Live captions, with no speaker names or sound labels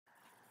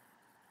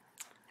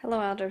Hello,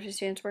 algebra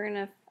students. We're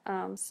going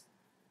to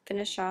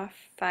finish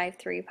off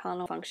 5.3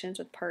 polynomial functions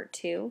with part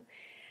 2.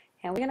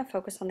 And we're going to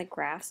focus on the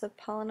graphs of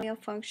polynomial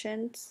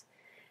functions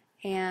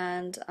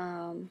and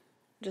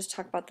just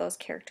talk about those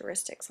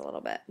characteristics a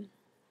little bit.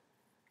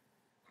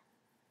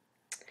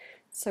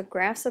 So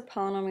graphs of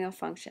polynomial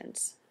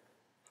functions.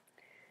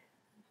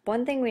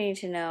 One thing we need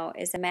to know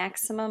is the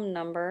maximum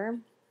number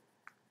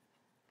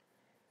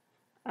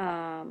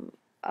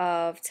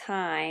of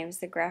times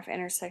the graph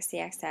intersects the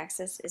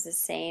x-axis is the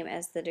same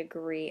as the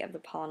degree of the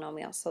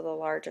polynomial, so the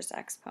largest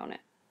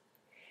exponent.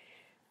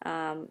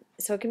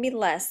 So it can be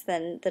less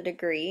than the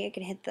degree. It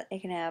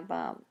can have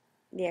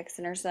the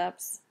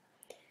x-intercepts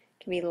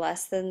can be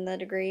less than the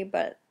degree,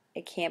 but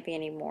it can't be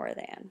any more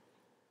than.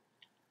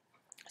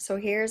 So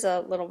here's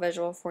a little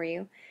visual for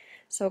you.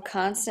 So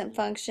constant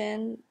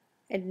function,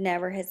 it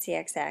never hits the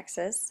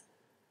x-axis,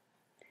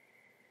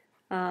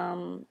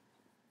 and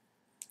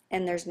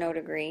there's no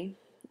degree.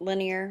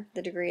 Linear,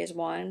 the degree is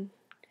 1,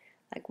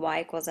 like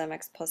y equals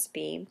mx plus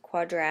b.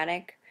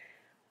 Quadratic,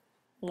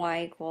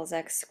 y equals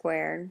x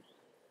squared.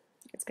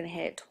 It's going to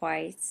hit it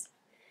twice.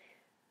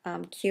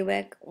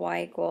 Cubic,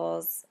 y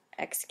equals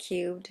x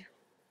cubed.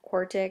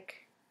 Quartic,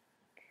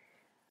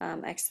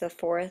 x to the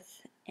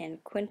fourth.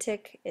 And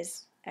quintic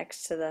is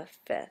x to the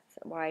fifth.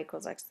 Y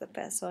equals x to the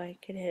fifth. So I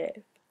could hit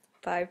it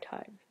 5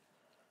 times.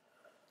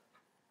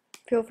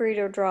 Feel free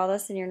to draw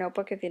this in your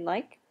notebook if you'd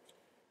like.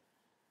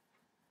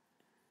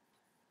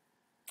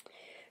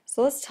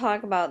 So let's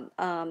talk about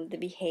the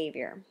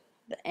behavior,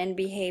 the end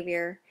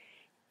behavior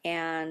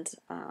and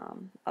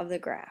of the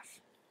graph.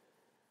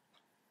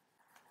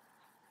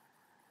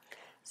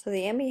 So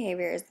the end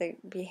behavior is the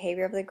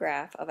behavior of the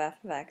graph of f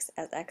of x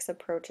as x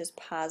approaches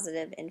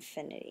positive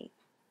infinity.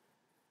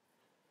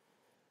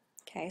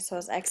 Okay, so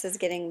as x is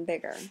getting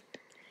bigger,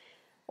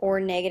 or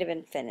negative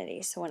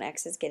infinity, so when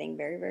x is getting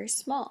very, very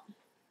small.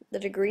 The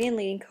degree and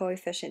leading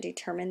coefficient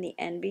determine the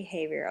end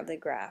behavior of the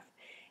graph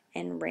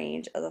and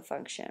range of the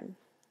function.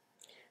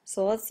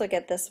 So let's look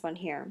at this one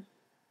here.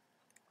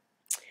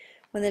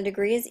 When the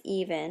degree is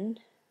even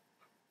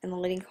and the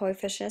leading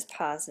coefficient is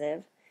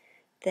positive,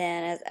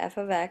 then as f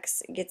of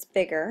x gets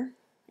bigger,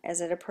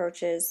 as it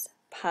approaches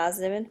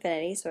positive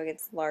infinity, so it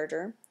gets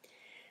larger,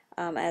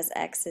 as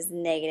x is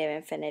negative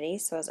infinity,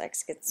 so as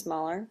x gets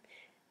smaller,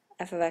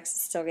 f of x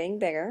is still getting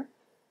bigger,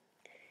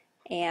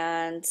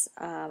 and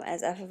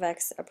as f of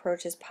x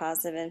approaches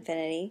positive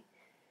infinity,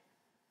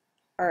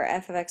 or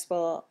f of x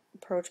will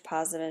approach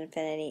positive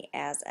infinity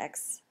as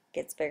x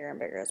gets bigger and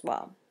bigger as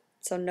well.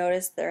 So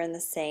notice they're in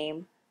the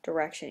same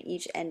direction,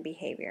 each end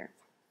behavior.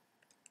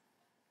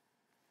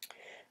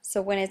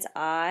 So when it's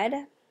odd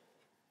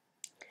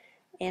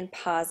and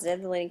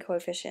positive, the leading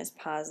coefficient is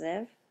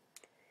positive,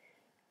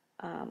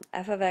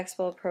 f of x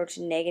will approach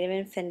negative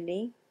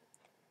infinity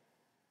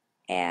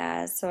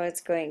so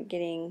it's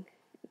getting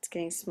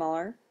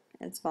smaller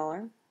and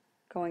smaller,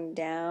 going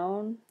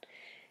down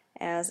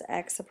as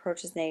x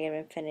approaches negative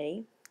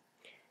infinity,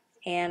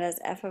 and as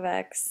f of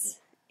x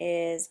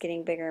is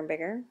getting bigger and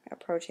bigger,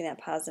 approaching that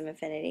positive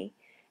infinity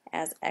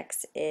as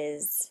x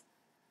is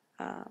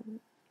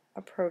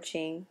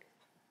approaching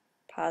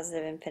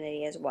positive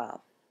infinity as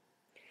well.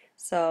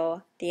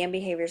 So the end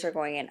behaviors are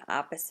going in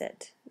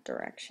opposite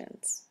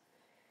directions.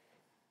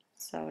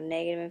 So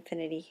negative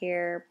infinity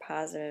here,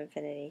 positive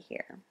infinity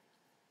here.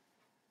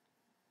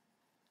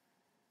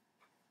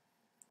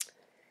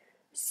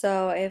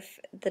 So if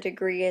the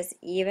degree is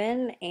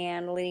even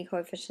and the leading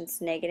coefficient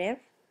is negative,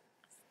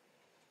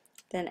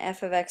 then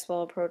f of x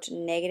will approach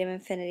negative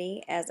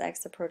infinity as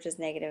x approaches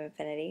negative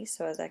infinity.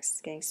 So as x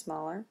is getting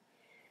smaller,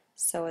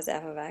 so is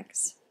f of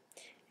x.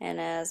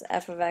 And as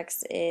f of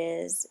x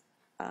is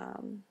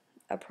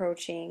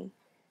approaching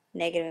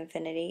negative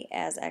infinity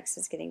as x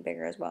is getting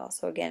bigger as well.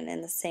 So again,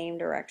 in the same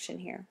direction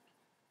here.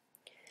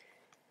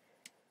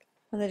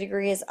 When the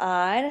degree is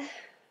odd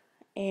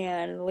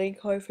and the leading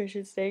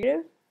coefficient is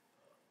negative,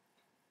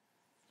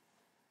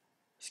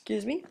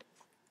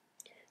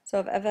 so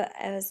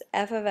as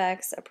f of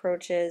x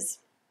approaches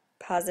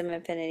positive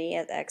infinity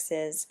as x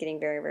is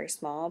getting very, very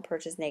small,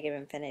 approaches negative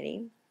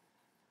infinity,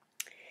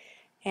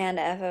 and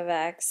f of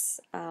x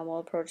will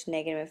approach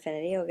negative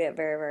infinity, it'll get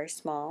very, very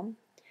small,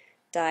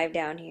 dive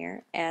down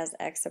here as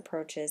x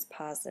approaches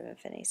positive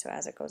infinity, so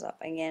as it goes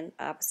up. Again,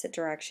 opposite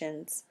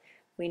directions,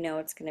 we know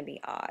it's going to be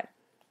odd,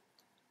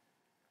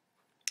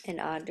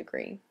 an odd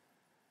degree.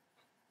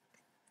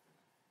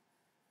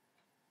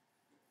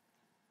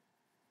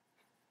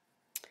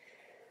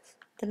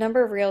 The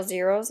number of real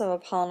zeros of a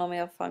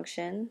polynomial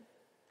function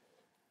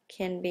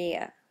can be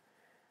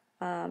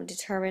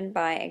determined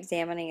by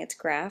examining its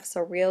graph.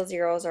 So real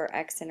zeros are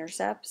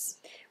x-intercepts,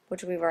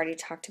 which we've already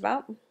talked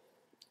about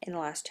in the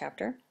last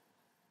chapter.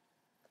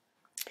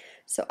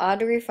 So odd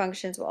degree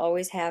functions will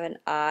always have an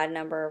odd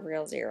number of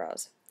real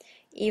zeros.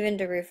 Even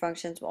degree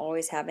functions will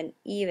always have an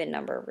even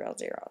number of real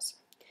zeros,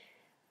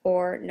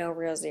 or no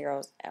real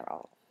zeros at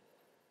all.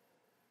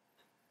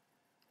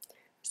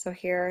 So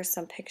here are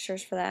some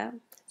pictures for that.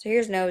 So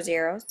here's no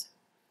zeros,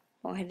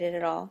 won't hit it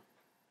at all.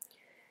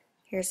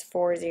 Here's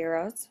 4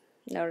 zeros.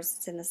 Notice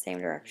it's in the same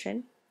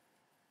direction.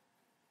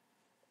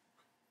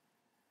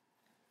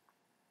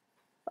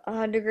 A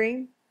odd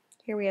degree.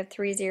 Here we have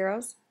 3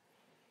 zeros.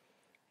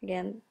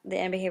 Again, the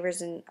end behavior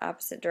is in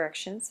opposite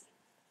directions.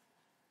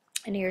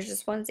 And here's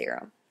just 1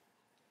 0.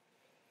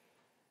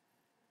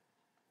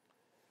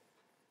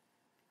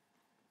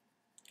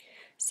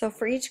 So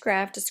for each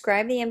graph,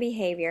 describe the end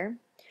behavior,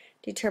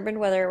 determine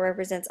whether it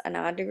represents an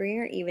odd degree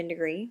or even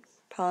degree,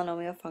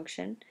 polynomial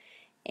function,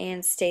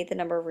 and state the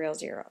number of real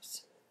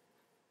zeros.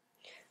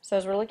 So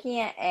as we're looking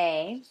at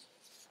A,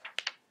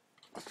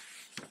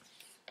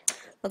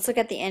 let's look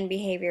at the end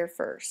behavior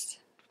first.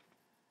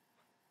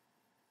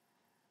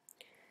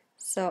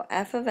 So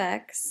f of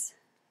x,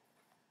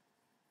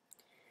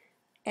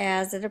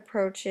 as it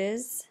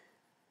approaches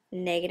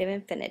negative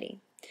infinity.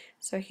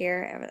 So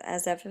here,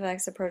 as f of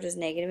x approaches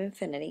negative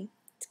infinity,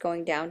 it's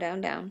going down,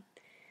 down, down.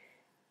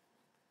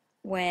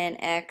 When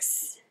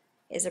x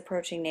is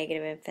approaching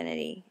negative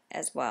infinity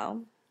as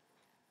well.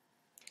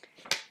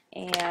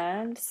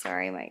 And,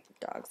 sorry, my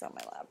dog's on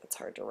my lap. It's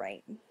hard to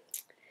write.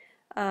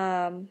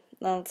 Let's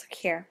look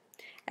here.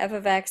 F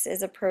of x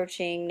is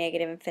approaching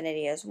negative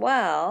infinity as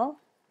well.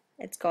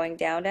 It's going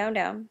down, down,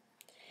 down.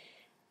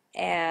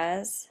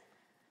 As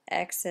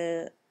x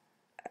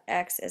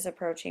is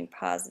approaching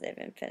positive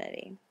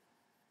infinity.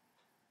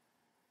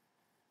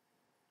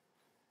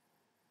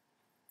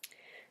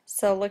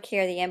 So look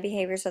here, the end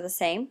behaviors are the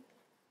same.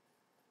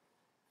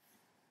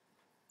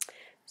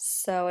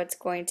 So it's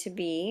going to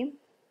be,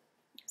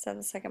 is that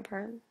the second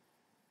part?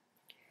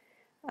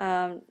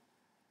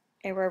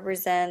 It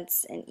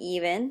represents an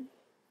even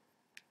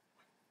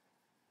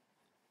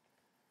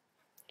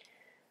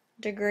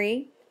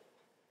degree,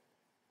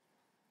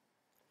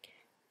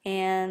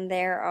 and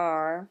there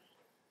are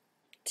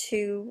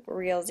 2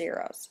 real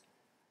zeros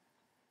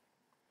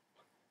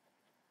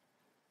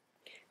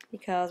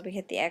because we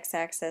hit the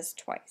x-axis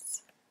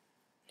twice.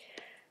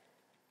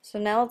 So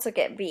now let's look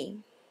at B.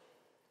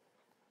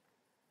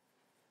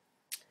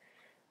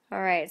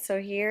 Alright,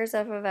 so here's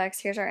f of x,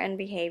 here's our end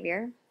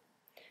behavior.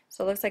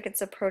 So it looks like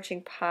it's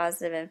approaching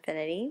positive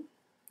infinity.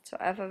 So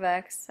f of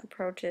x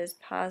approaches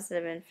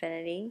positive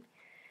infinity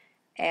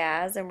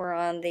as, and we're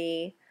on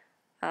the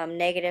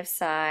negative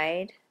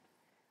side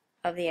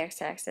of the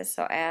x-axis,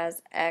 so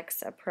as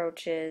x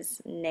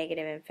approaches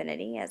negative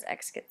infinity, as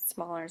x gets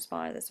smaller and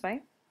smaller this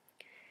way.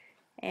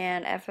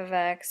 And f of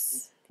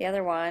x, the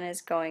other one,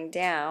 is going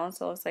down,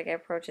 so it looks like it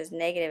approaches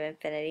negative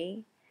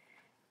infinity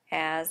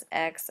as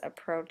x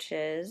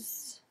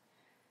approaches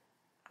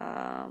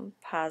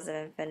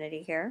positive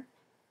infinity here.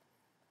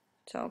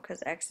 So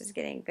because x is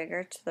getting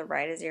bigger to the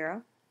right of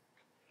 0.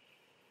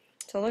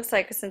 So it looks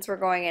like since we're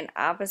going in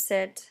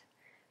opposite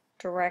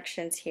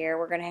directions here,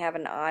 we're going to have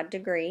an odd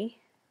degree.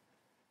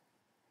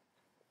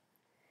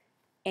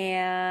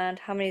 And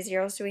how many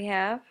zeros do we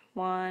have?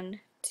 1,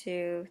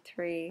 2,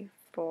 3,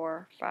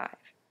 4, 5.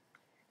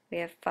 We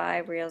have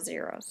 5 real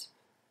zeros.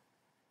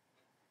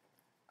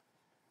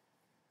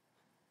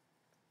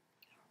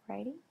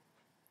 Alrighty.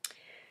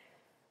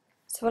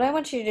 So what I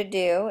want you to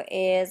do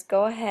is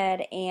go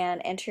ahead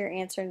and enter your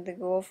answer into the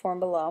Google form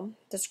below.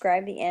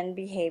 Describe the end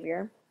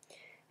behavior.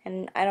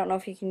 And I don't know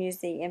if you can use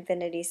the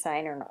infinity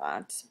sign or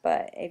not,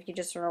 but if you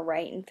just want to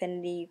write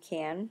infinity, you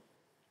can.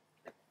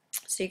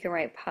 So you can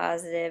write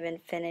positive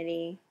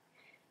infinity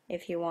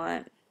if you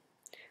want,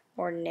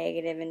 or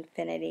negative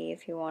infinity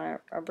if you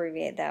want to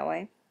abbreviate that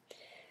way.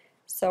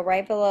 So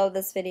right below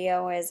this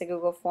video is a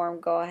Google form.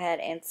 Go ahead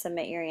and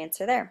submit your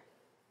answer there.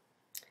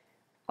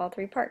 All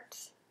 3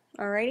 parts.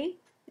 Alrighty?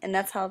 And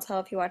that's how I'll tell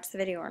if you watch the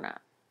video or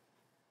not.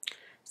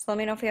 So let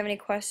me know if you have any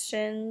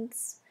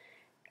questions,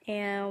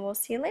 and we'll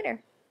see you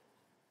later.